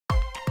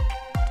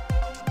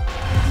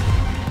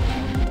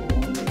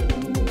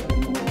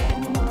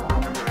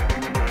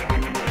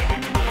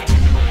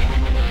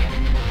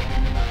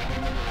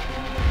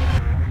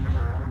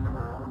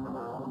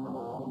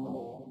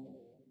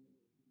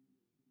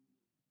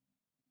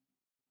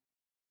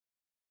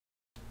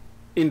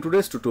In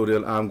today's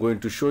tutorial, I'm going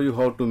to show you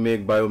how to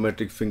make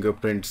biometric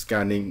fingerprint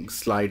scanning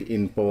slide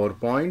in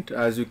PowerPoint.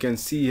 As you can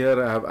see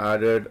here, I have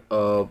added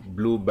a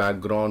blue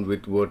background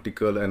with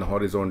vertical and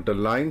horizontal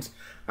lines,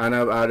 and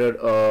I've added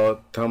a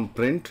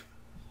thumbprint.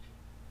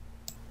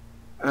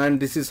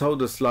 And this is how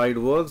the slide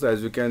works.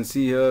 As you can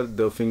see here,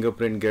 the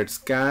fingerprint gets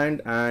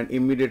scanned and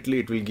immediately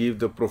it will give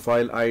the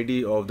profile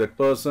ID of that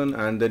person,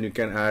 and then you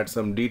can add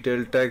some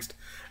detailed text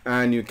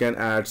and you can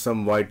add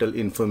some vital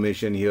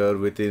information here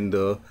within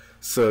the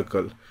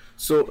circle.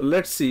 So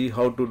let's see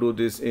how to do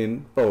this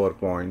in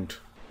PowerPoint.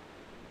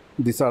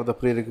 These are the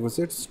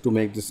prerequisites to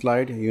make this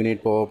slide. You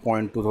need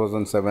PowerPoint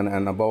 2007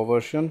 and above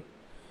version.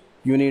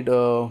 You need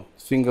a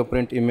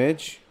fingerprint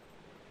image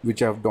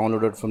which I have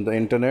downloaded from the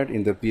internet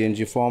in the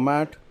PNG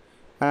format,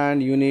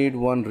 and you need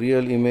one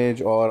real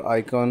image or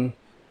icon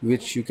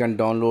which you can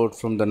download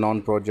from the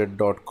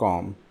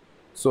nonproject.com.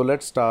 So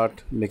let's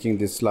start making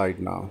this slide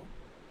now.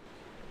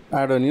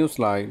 Add a new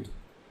slide,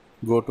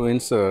 go to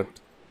Insert,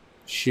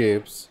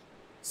 Shapes,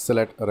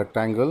 select a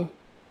rectangle,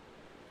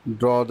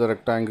 draw the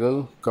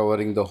rectangle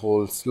covering the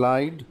whole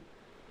slide,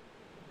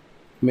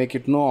 make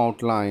it no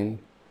outline,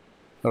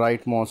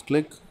 right mouse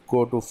click,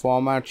 go to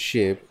Format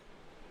Shape,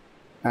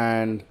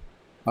 and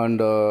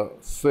under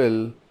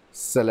Fill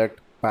select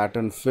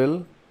Pattern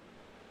Fill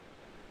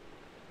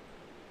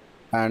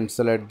and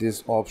select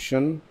this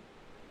option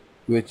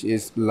which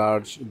is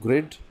large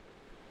grid,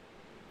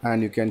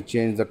 and you can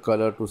change the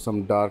color to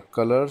some dark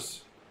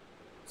colors,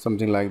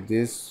 something like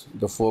this.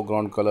 The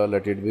foreground color,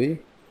 let it be.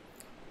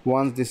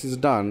 Once this is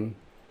done,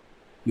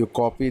 you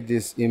copy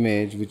this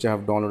image which I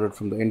have downloaded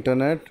from the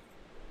internet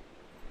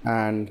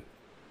and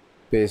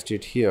paste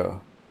it here.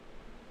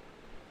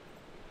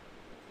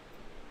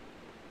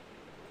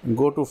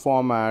 Go to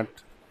Format,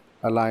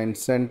 Align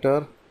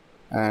Center,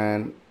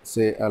 and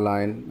say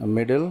Align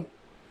Middle.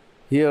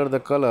 Here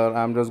the color,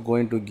 I'm just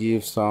going to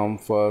give some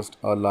first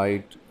a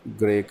light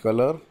gray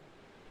color.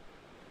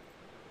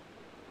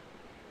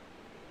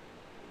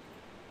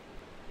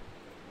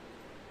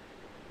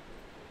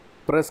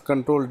 Press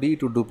Ctrl D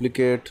to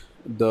duplicate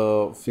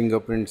the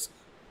fingerprints,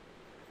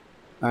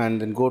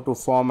 and then go to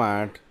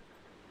Format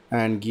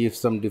and give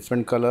some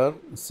different color,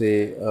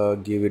 say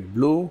give it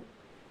blue.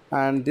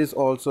 And this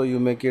also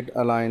you make it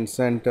align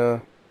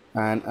center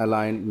and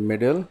align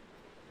middle.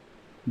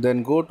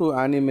 Then go to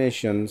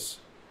Animations,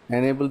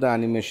 enable the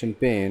animation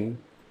pane,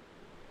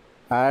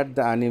 add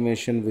the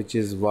animation which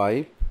is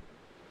wipe.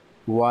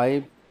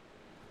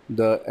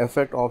 The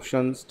effect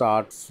option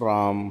starts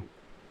from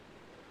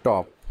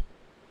top,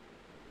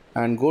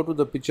 and go to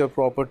the picture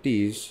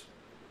properties,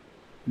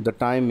 the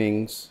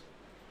timings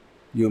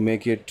you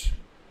make it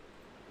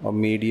a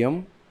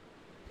medium,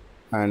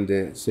 and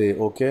they say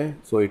OK.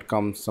 So it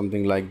comes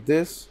something like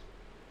this.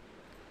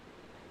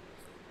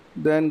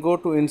 Then go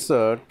to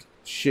Insert,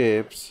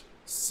 Shapes,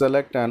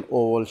 select an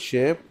oval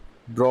shape,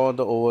 draw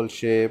the oval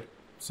shape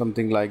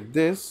something like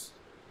this.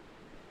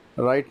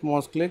 Right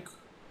mouse click,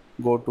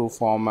 go to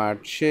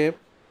Format Shape.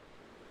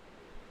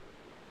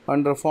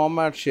 Under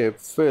Format Shape,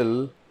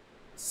 Fill,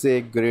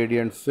 say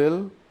Gradient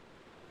Fill,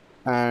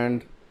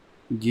 and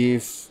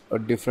give a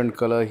different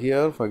color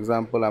here. For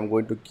example, I'm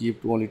going to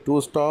keep only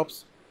 2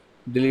 stops,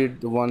 delete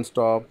the 1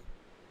 stop.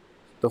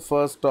 The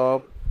first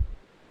stop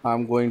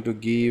I'm going to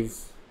give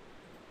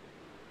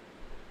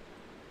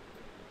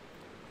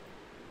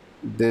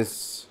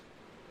this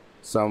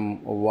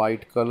some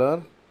white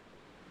color,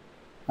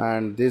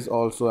 and this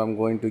also I'm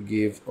going to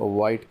give a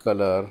white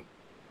color,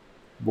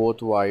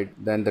 both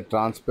white. Then the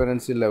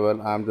transparency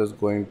level I'm just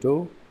going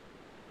to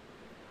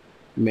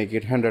make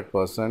it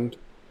 100%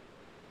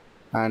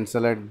 and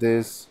select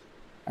this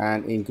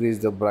and increase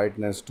the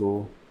brightness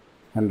to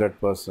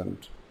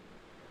 100%.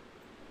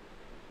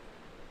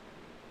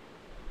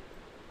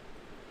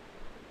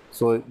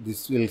 So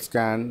this will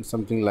scan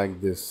something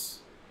like this.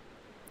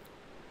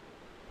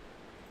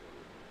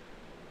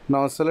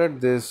 Now select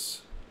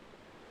this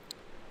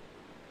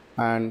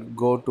and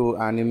go to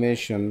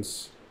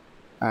Animations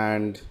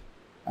and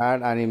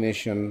add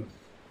animation,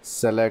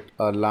 select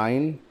a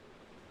line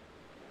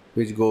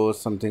which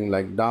goes something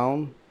like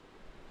down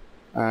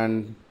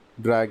and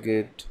drag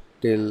it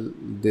till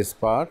this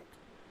part.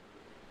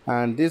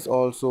 And this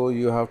also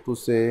you have to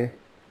say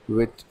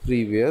with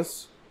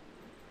previous,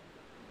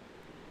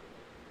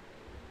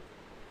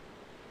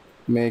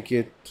 make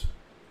it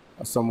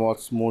a somewhat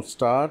smooth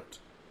start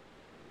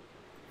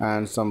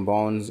and some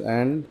bounce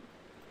end.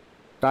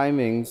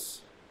 Timings,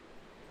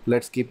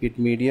 let's keep it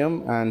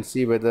medium and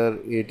see whether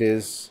it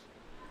is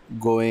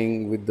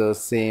going with the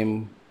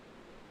same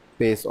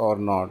pace or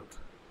not.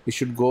 It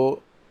should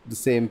go the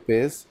same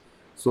pace.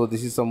 So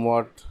this is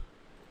somewhat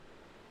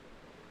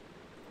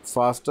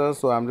faster,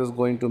 so I'm just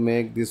going to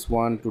make this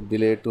one to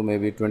delay to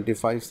maybe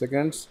 25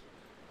 seconds.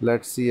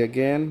 Let's see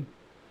again.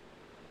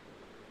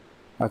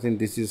 I think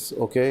this is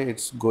okay.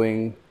 It's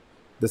going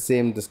the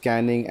same, the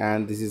scanning,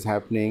 and this is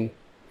happening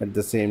at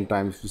the same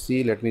time. If you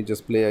see, let me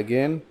just play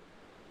again.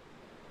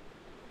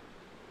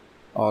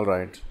 All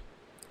right,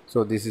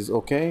 so this is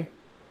okay.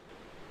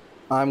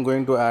 I'm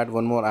going to add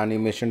one more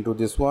animation to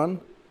this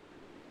one.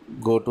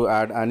 Go to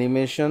add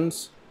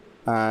animations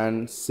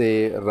and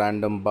say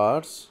random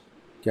bars.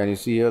 Can you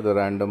see here the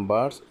random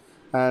bars?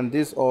 And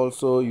this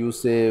also you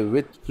say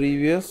with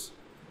previous,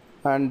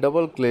 and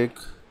double click,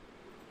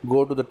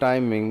 go to the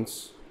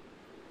timings.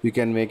 You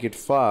can make it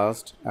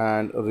fast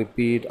and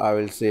repeat, I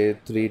will say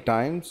 3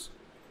 times,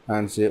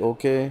 and say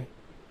OK.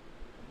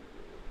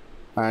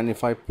 And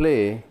if I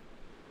play,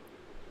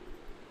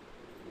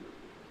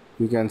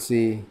 you can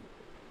see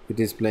it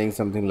is playing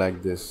something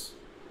like this.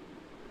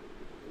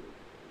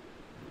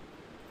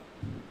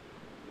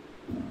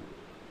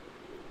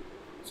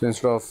 So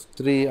instead of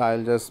 3,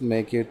 I'll just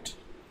make it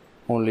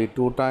only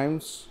 2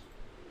 times.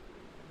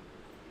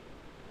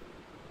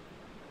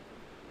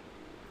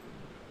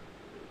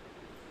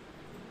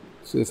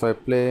 So if I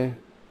play,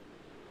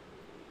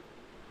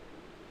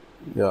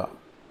 yeah,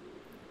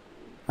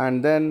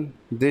 and then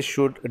this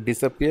should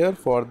disappear.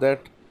 For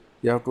that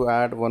you have to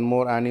add one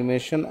more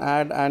animation,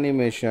 add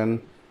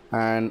animation,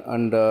 and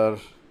under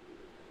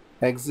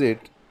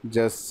exit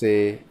just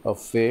say a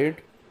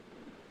fade,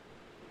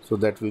 so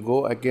that will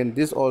go again.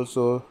 This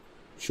also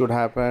should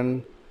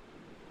happen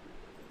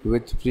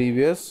with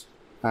previous,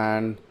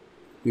 and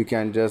you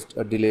can just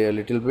delay a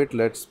little bit.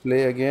 Let's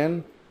play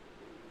again.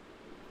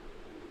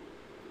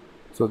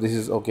 So this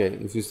is okay.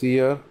 If you see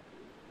here,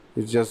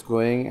 it's just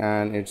going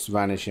and it's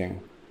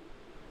vanishing.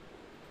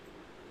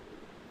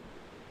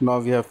 Now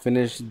we have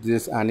finished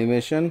this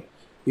animation.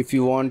 If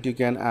you want, you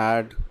can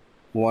add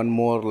one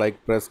more,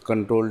 like press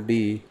Ctrl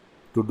D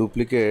to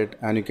duplicate,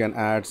 and you can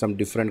add some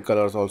different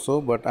colors also,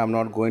 but I'm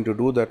not going to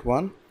do that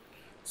one.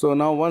 So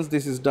now once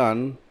this is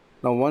done,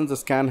 now once the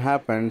scan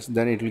happens,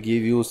 then it will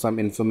give you some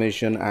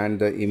information and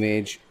the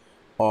image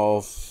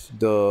of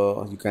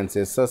the, you can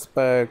say,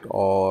 suspect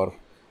or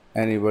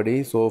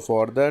anybody. So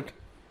for that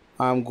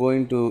I'm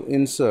going to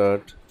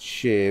insert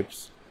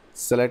shapes,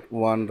 select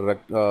one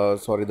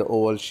the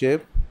oval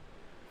shape,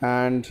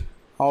 and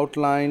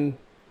outline,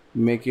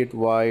 make it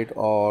white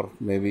or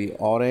maybe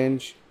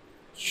orange.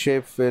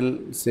 Shape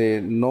fill,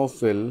 say no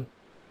fill,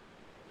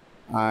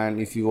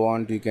 and if you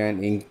want you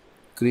can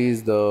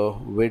increase the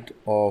width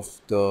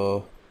of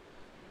the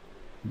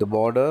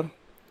border,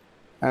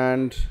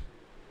 and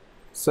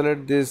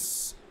select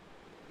this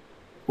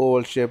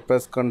oval shape,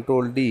 press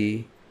Ctrl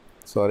D,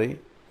 sorry,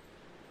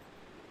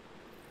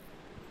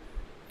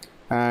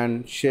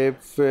 and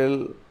shape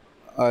fill,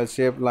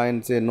 shape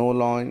line, say no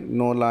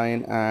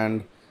line,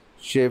 and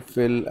shape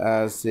fill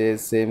as say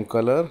same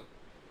color.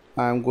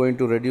 I'm going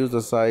to reduce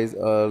the size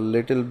a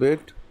little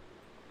bit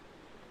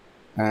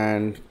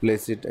and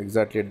place it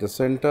exactly at the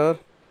center.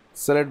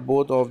 Select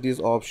both of these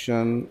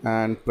options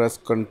and press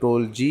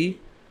Ctrl G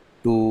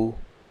to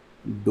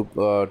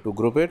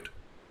group it.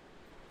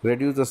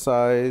 Reduce the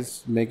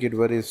size, make it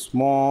very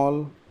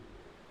small,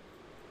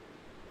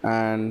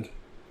 and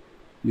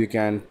you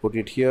can put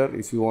it here.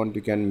 If you want,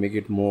 you can make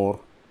it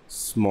more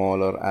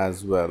smaller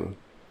as well.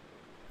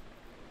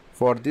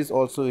 For this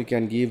also you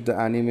can give the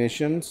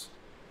animations.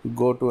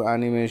 Go to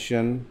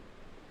animation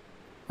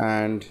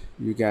and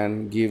you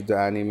can give the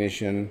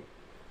animation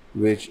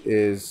which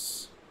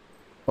is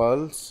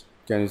pulse.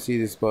 Can you see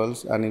this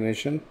pulse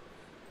animation?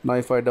 Now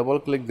if I double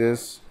click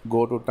this,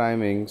 go to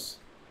timings,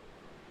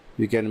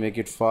 you can make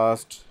it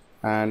fast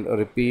and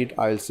repeat.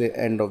 I'll say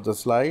end of the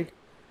slide,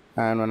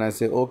 and when I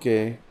say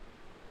OK,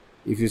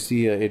 if you see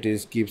here, it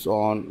is keeps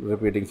on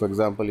repeating. For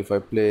example, if I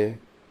play,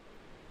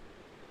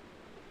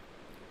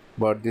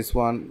 but this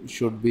one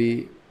should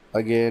be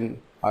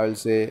again, I'll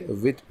say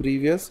with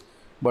previous,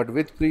 but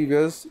with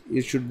previous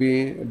it should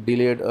be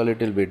delayed a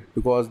little bit,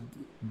 because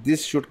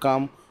this should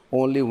come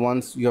only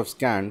once you have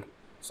scanned.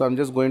 So I'm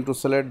just going to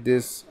select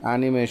this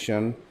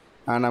animation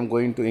and I'm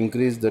going to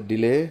increase the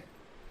delay,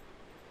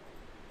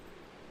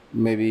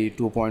 maybe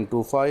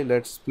 2.25.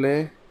 let's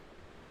play.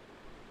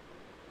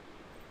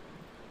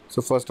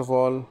 So first of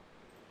all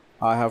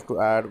I have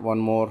to add one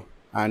more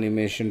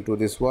animation to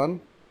this one.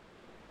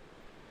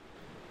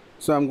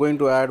 So I'm going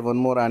to add one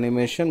more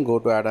animation. Go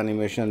to add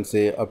animation,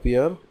 say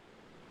appear.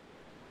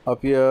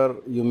 Appear,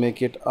 you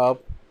make it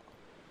up,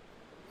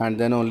 and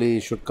then only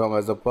it should come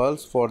as a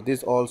pulse. For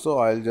this also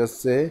I'll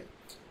just say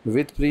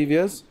with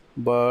previous,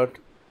 but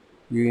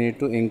you need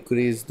to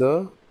increase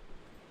the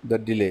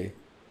delay.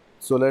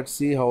 So let's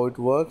see how it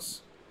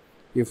works.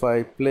 If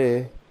I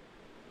play,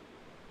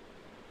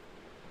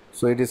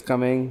 so it is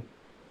coming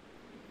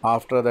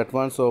after that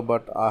one, so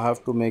but I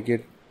have to make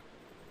it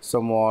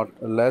somewhat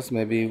less,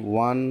 maybe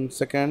 1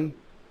 second.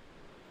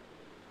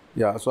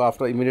 Yeah, so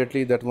after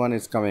immediately that one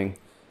is coming.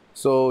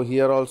 So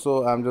here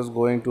also I'm just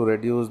going to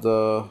reduce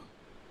the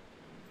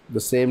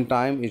same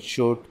time it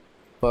should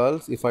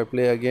pulse. If I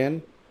play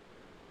again,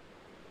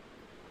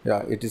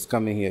 yeah, it is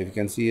coming here, you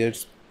can see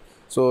it.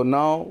 So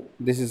now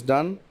this is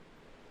done.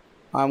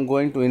 I'm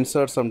going to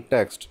insert some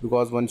text,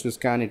 because once you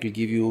scan it will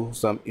give you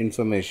some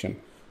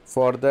information.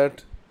 For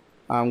that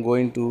I'm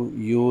going to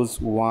use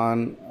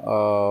one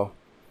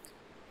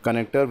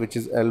connector which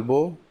is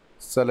elbow.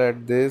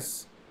 Select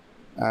this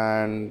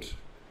and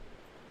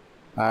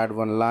add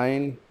one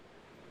line,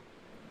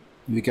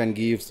 We can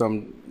give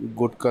some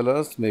good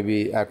colors,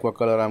 maybe aqua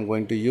color I'm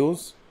going to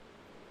use.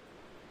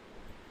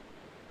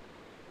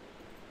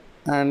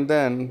 And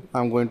then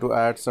I'm going to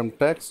add some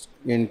text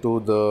into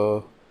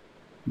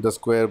the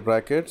square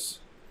brackets.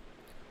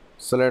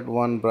 Select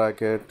one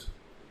bracket,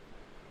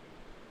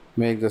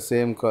 make the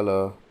same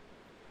color,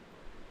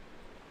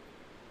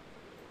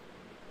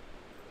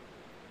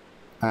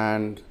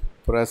 and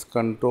press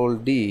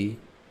Ctrl D.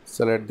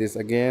 Select this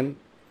again.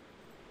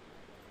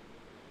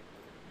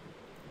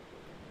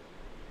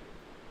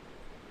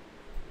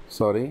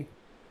 Sorry.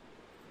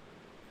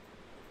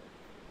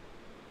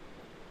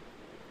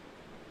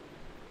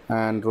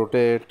 And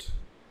rotate,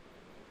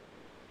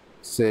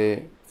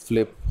 say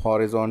flip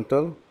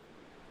horizontal,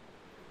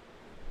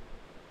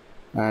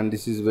 and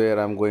this is where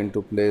I'm going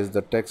to place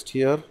the text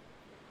here.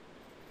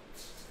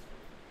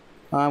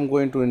 I'm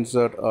going to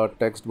insert a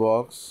text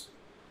box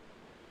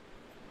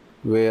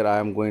where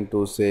I'm going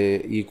to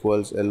say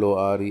equals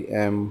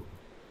LOREM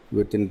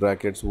within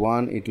brackets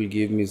 1. It will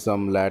give me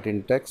some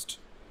Latin text,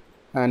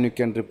 and you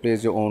can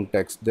replace your own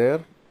text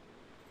there.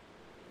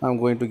 I'm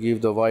going to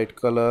give the white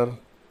color,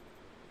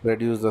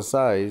 reduce the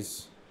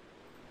size,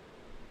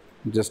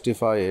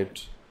 justify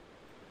it.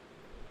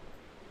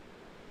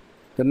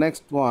 The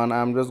next one,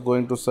 I'm just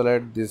going to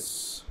select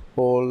this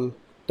whole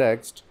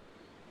text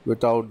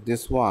without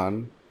this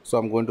one. So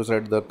I'm going to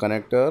select the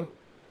connector,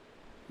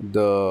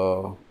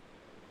 the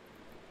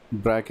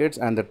brackets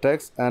and the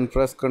text, and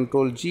press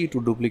Ctrl G to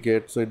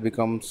duplicate so it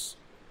becomes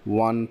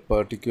one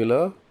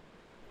particular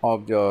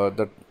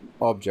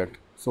object.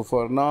 So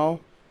for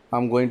now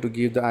I'm going to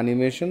give the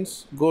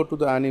animations. Go to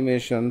the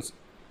animations.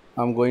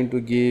 I'm going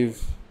to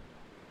give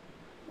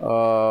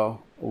a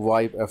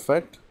wipe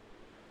effect.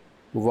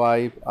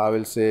 Wipe, I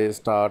will say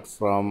start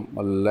from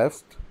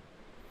left,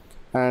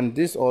 and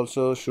this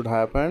also should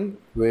happen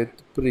with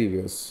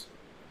previous,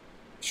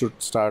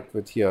 should start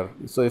with here.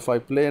 So if I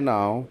play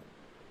now,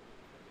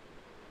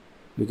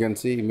 you can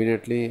see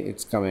immediately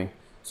it's coming.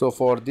 So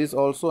for this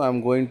also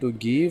I'm going to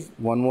give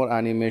one more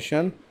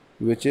animation,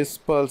 which is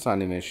pulse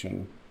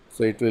animation,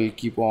 so it will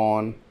keep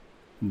on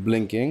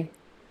blinking.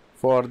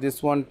 For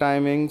this one,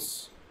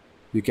 timings,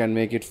 you can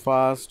make it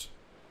fast.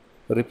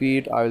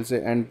 Repeat, I will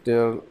say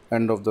enter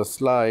end of the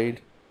slide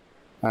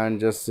and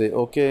just say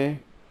OK.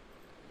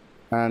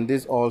 And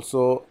this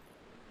also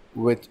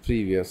with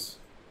previous.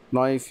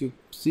 Now if you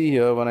see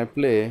here, when I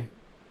play,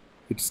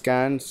 it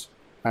scans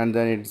and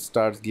then it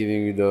starts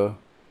giving you the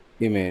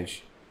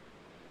image.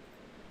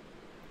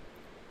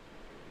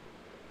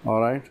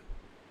 Alright,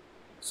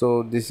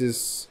 so this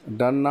is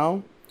done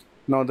now.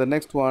 Now the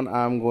next one,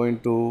 I'm going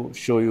to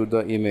show you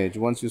the image.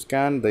 Once you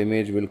scan, the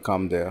image will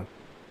come there.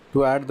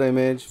 To add the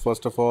image,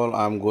 first of all,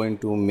 I'm going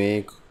to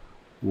make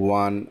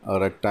one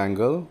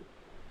rectangle.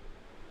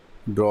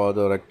 Draw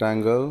the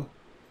rectangle.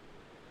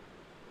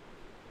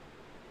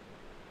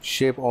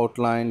 Shape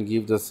outline,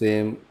 give the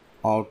same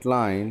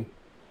outline,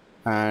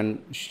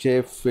 and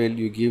shape fill,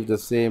 you give the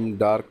same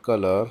dark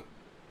color,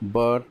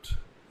 but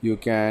you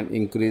can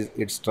increase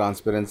its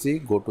transparency.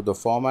 Go to the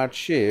format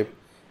shape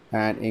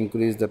and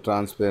increase the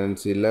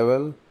transparency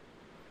level.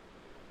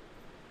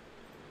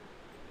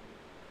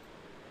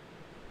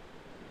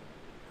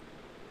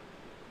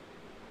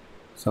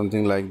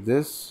 Something like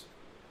this.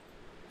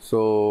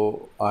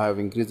 So I have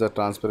increased the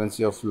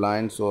transparency of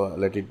line, so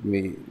let it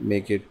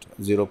make it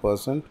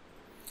 0%.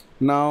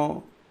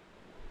 Now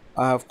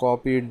I have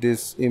copied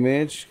this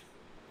image,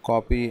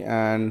 copy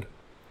and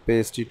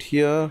paste it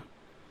here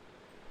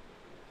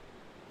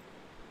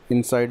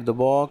inside the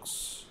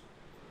box,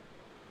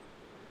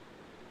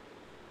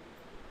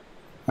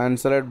 and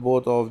select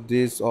both of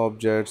these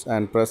objects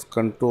and press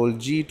Ctrl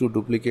G to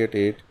duplicate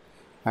it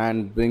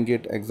and bring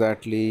it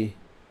exactly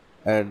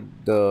at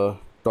the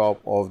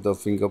top of the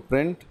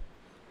fingerprint.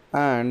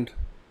 And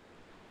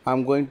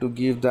I'm going to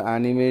give the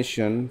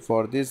animation.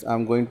 For this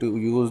I'm going to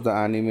use the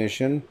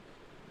animation.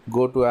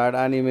 Go to add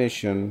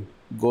animation,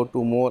 go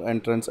to more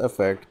entrance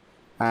effect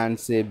and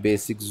say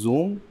basic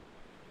zoom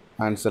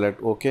and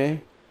select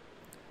OK.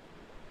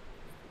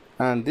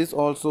 And this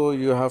also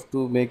you have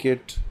to make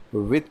it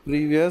with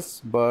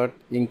previous, but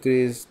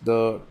increase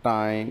the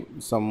time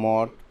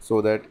somewhat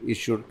so that it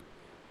should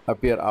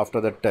appear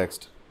after the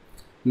text.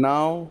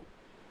 Now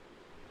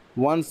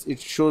once it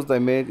shows the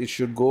image, it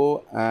should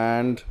go,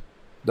 and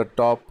the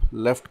top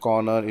left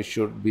corner it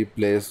should be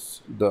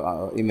placed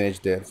the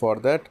image there. For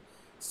that,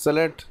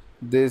 select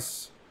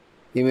this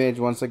image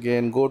once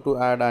again, go to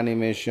add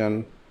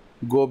animation,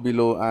 go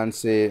below and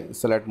say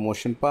select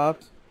motion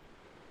path,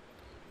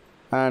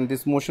 and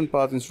this motion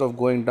path, instead of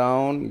going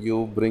down,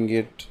 you bring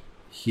it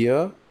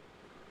here,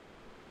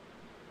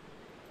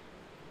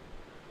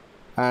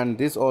 and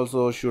this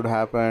also should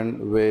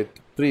happen with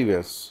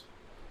previous.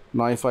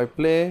 Now if I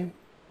play,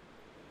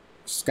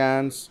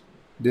 scans,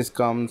 this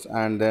comes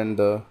and then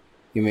the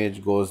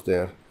image goes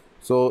there.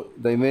 So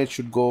the image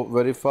should go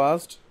very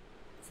fast.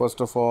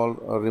 First of all,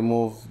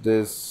 remove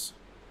this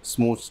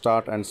smooth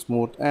start and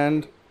smooth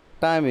end.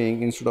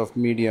 Timing, instead of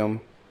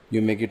medium,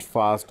 you make it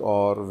fast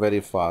or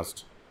very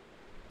fast.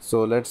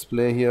 So let's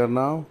play here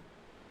now.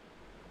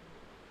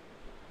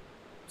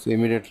 So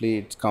immediately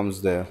it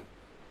comes there.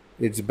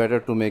 It's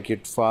better to make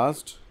it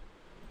fast,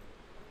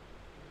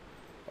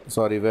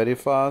 sorry, very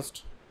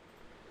fast.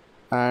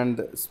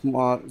 And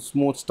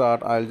smooth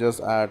start, I'll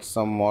just add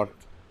somewhat.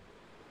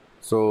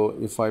 So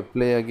if I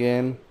play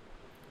again,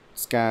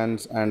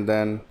 scans, and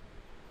then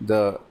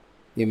the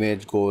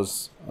image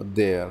goes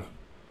there.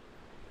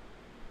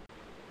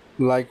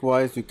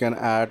 Likewise, you can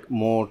add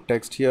more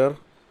text here.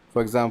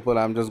 For example,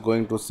 I'm just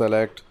going to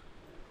select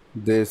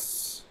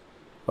this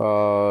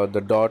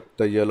the dot,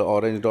 the yellow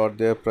orange dot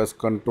there, press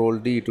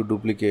Ctrl D to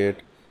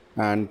duplicate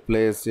and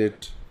place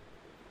it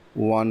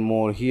one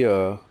more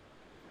here,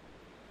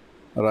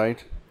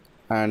 right?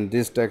 And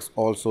this text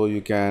also you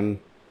can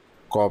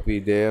copy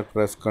there,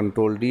 press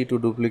Ctrl D to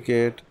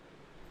duplicate,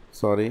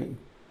 sorry,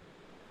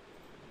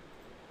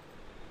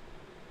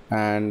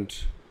 and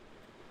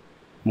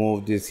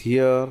move this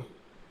here.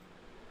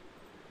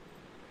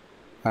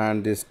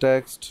 And this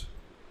text,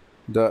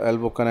 the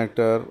elbow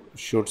connector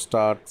should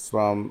start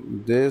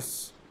from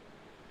this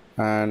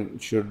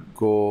and should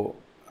go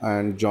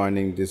and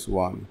joining this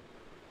one.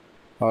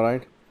 All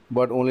right,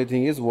 but only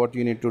thing is, what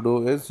you need to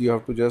do is you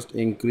have to just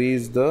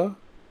increase the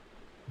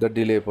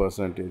delay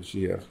percentage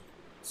here.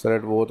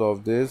 Select both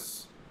of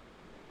this,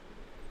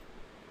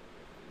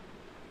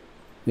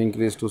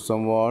 increase to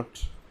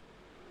somewhat,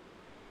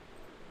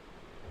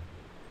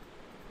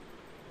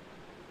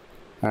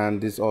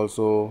 and this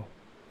also.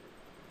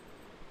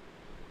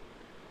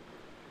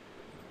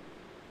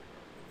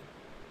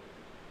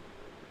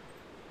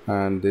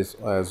 And this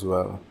as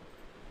well.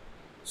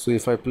 So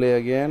if I play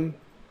again,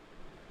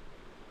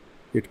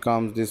 it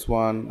comes this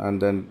one, and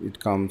then it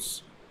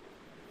comes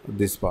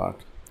this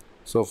part.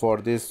 So for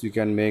this you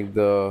can make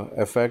the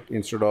effect,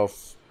 instead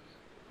of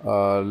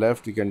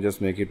left, you can just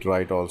make it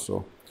right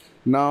also.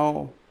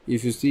 Now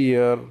if you see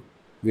here,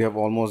 we have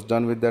almost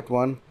done with that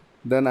one.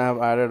 Then I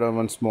have added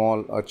one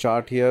small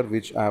chart here,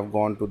 which I have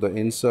gone to the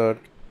insert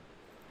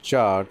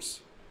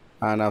charts,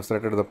 and I've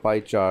selected the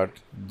pie chart.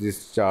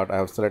 This chart I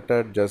have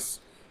selected.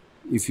 Just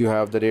if you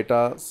have the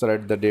data,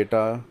 select the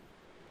data,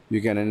 you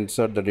can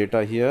insert the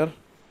data here.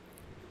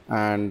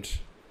 And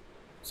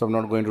so I'm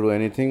not going to do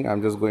anything,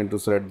 I'm just going to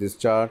select this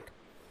chart,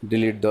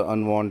 delete the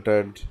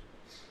unwanted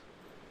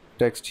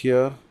text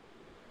here.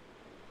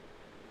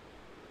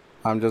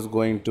 I'm just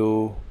going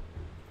to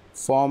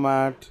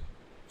format,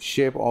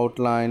 shape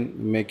outline,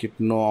 make it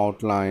no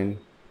outline,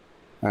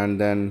 and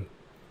then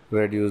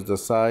reduce the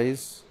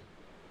size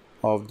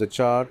of the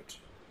chart,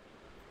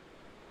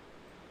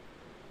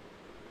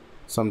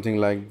 something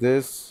like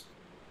this.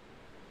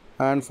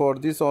 And for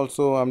this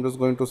also, I'm just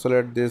going to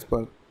select this,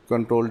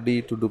 Ctrl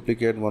D to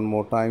duplicate one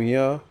more time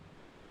here,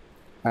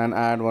 and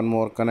add one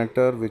more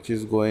connector, which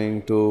is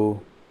going to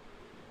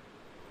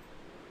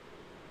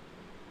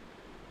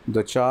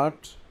the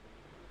chart.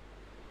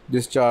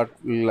 This chart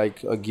will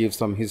like give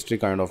some history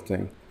kind of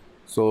thing,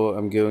 so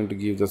I'm going to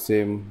give the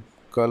same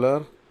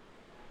color.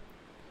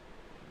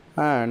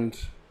 And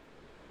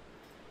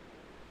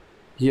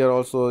here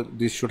also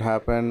this should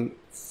happen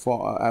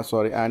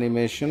for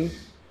animation.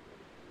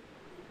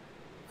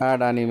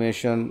 Add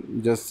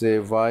animation, just say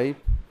wipe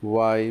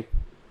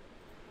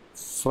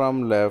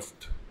from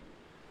left,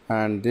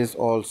 and this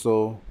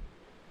also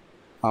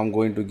I'm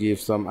going to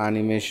give some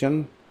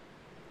animation.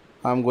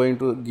 I'm going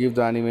to give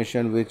the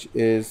animation which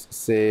is,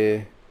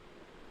 say,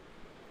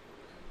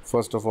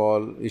 first of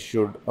all it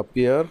should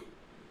appear,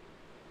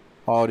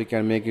 or you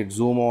can make it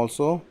zoom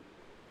also.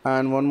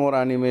 And one more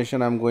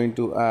animation I'm going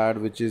to add,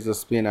 which is a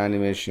spin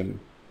animation,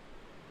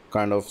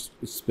 kind of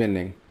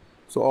spinning.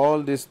 So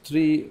all these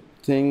three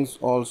things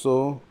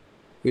also,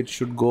 it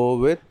should go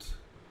with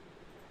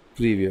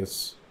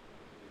previous.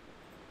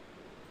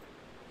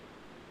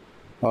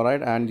 All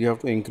right, and you have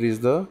to increase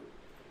the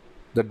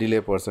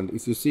delay percent.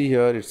 If you see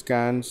here, it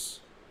scans,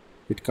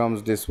 it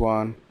comes this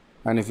one,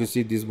 and if you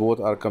see, these both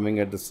are coming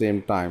at the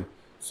same time.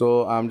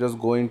 So I'm just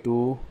going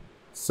to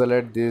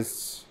select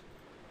this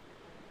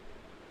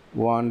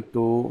 1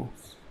 2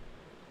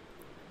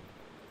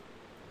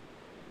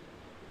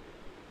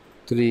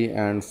 3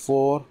 and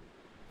 4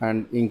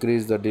 and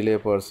increase the delay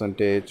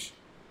percentage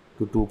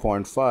to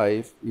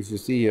 2.5. If you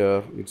see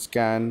here, it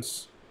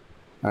scans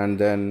and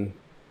then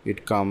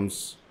it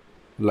comes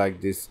like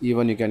this.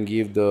 Even you can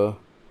give the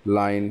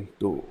line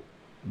to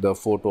the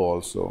photo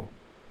also.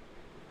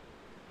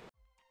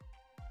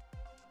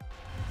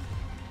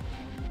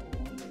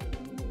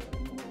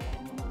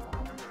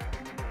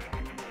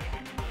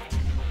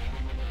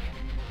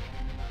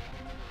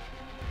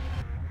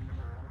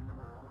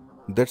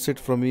 That's it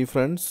from me,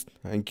 friends.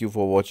 Thank you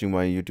for watching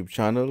my YouTube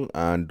channel,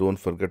 and don't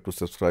forget to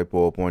subscribe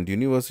PowerPoint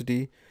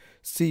University.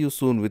 See you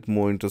soon with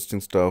more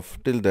interesting stuff.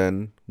 Till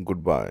then,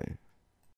 goodbye.